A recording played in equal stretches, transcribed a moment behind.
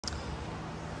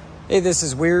Hey, this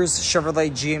is Weirs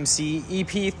Chevrolet GMC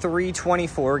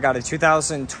EP324. Got a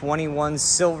 2021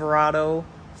 Silverado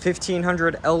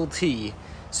 1500 LT.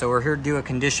 So we're here to do a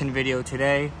condition video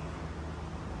today.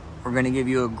 We're going to give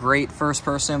you a great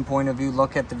first-person point of view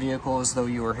look at the vehicle as though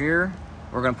you were here.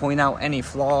 We're going to point out any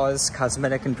flaws,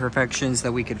 cosmetic imperfections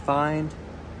that we could find.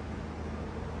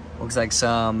 Looks like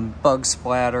some bug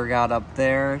splatter got up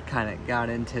there, kind of got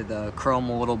into the chrome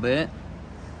a little bit.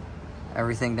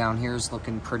 Everything down here is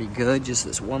looking pretty good. Just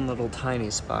this one little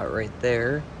tiny spot right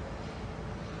there.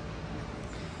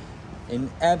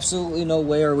 In absolutely no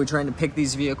way are we trying to pick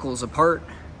these vehicles apart.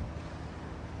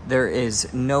 There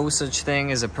is no such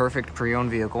thing as a perfect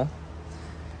pre-owned vehicle.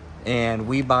 And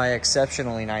we buy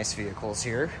exceptionally nice vehicles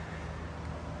here.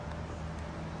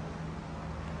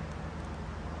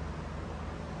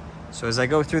 So as I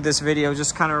go through this video,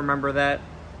 just kind of remember that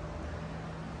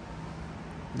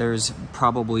there's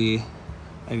probably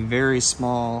a very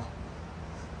small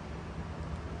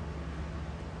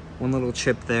one little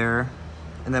chip there,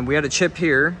 and then we had a chip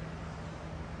here,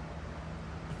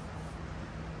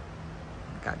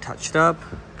 got touched up,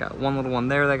 got one little one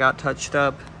there that got touched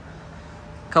up,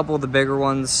 a couple of the bigger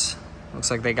ones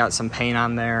looks like they got some paint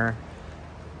on there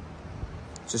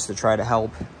just to try to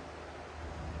help.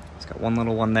 It's got one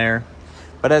little one there.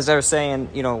 But as I was saying,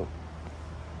 you know,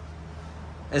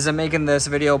 as I'm making this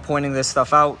video pointing this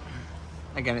stuff out,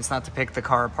 again, it's not to pick the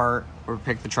car apart or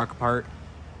pick the truck apart.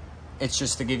 It's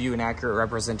just to give you an accurate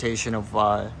representation of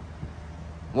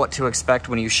what to expect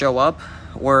when you show up,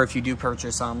 or if you do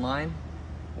purchase online,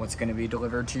 what's going to be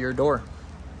delivered to your door.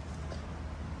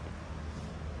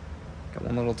 Got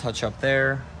one little touch up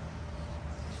there.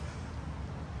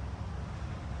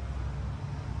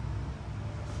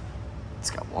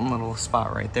 It's got one little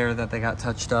spot right there that they got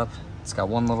touched up. It's got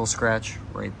one little scratch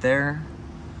right there.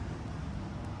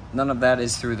 None of that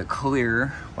is through the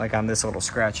clear, like on this little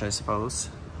scratch, I suppose.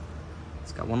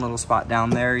 It's got one little spot down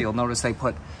there. You'll notice they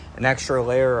put an extra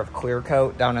layer of clear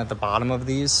coat down at the bottom of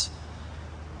these,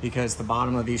 because the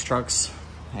bottom of these trucks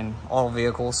and all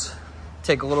vehicles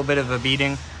take a little bit of a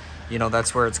beating. You know,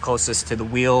 that's where it's closest to the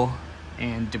wheel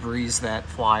and debris that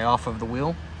fly off of the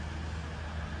wheel.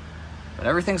 But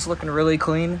everything's looking really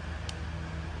clean.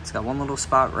 It's got one little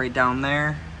spot right down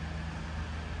there.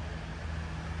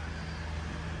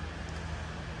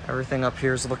 Everything up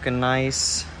here is looking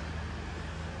nice.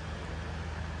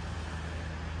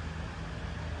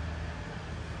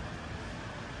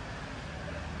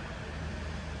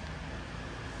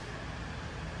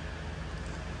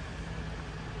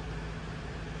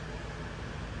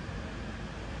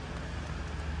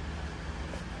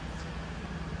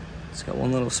 It's got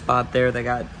one little spot there that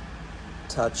got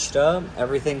touched up.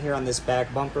 Everything here on this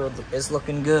back bumper is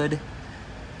looking good.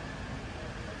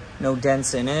 No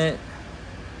dents in it.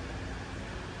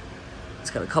 It's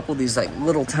got a couple of these like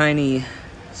little tiny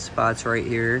spots right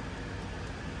here.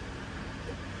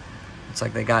 It's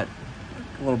like they got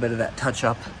a little bit of that touch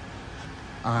up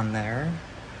on there.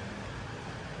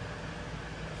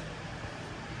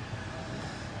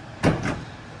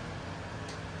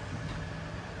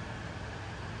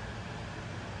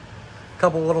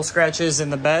 Couple little scratches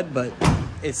in the bed, but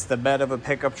it's the bed of a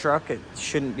pickup truck. It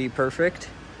shouldn't be perfect.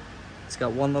 It's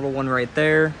got one little one right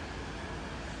there.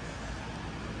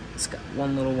 It's got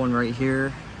one little one right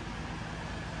here.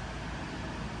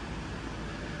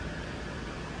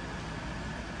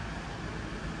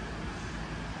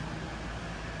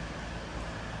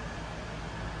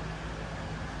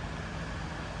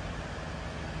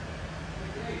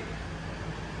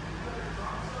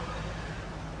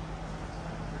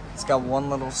 It's got one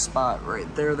little spot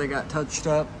right there that got touched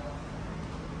up.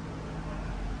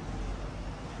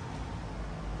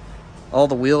 All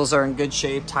the wheels are in good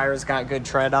shape. Tires got good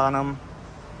tread on them.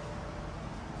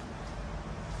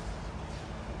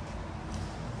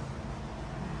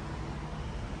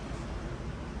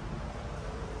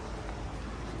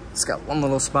 It's got one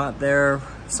little spot there.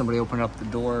 Somebody opened up the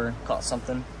door, caught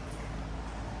something.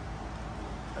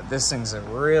 But this thing's a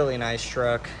really nice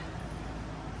truck.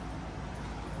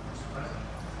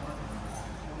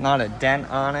 Not a dent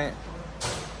on it.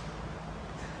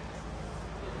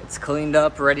 It's cleaned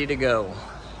up, ready to go.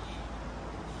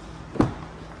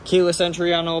 Keyless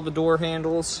entry on all the door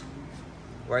handles,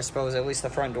 or I suppose at least the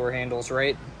front door handles,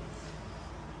 right?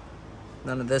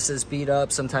 None of this is beat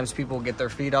up. Sometimes people get their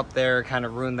feet up there, kind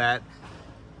of ruin that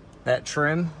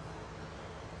trim.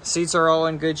 Seats are all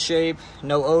in good shape.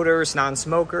 No odors,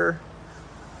 non-smoker.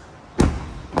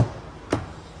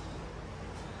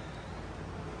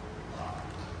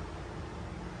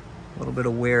 A little bit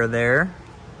of wear there.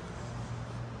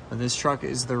 But this truck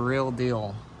is the real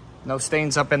deal. No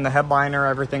stains up in the headliner.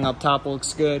 Everything up top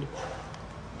looks good.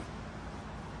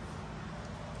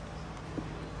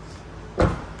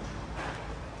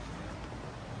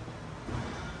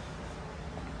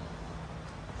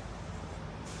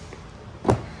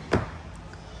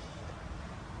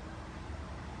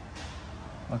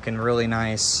 Looking really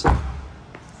nice.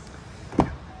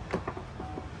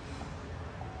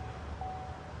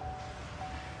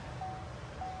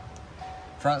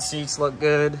 Front seats look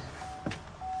good.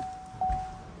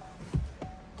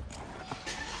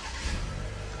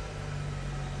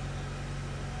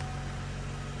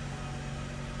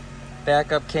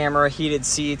 Backup camera, heated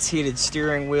seats, heated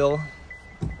steering wheel.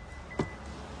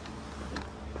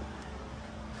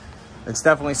 It's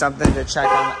definitely something to check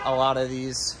on a lot of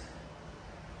these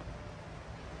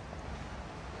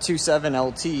 2.7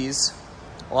 LTs.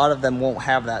 A lot of them won't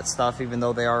have that stuff, even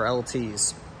though they are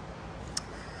LTs.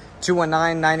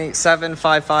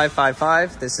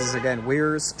 219-987-5555. This is, again,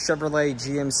 Weir's Chevrolet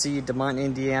GMC, DeMont,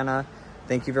 Indiana.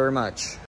 Thank you very much.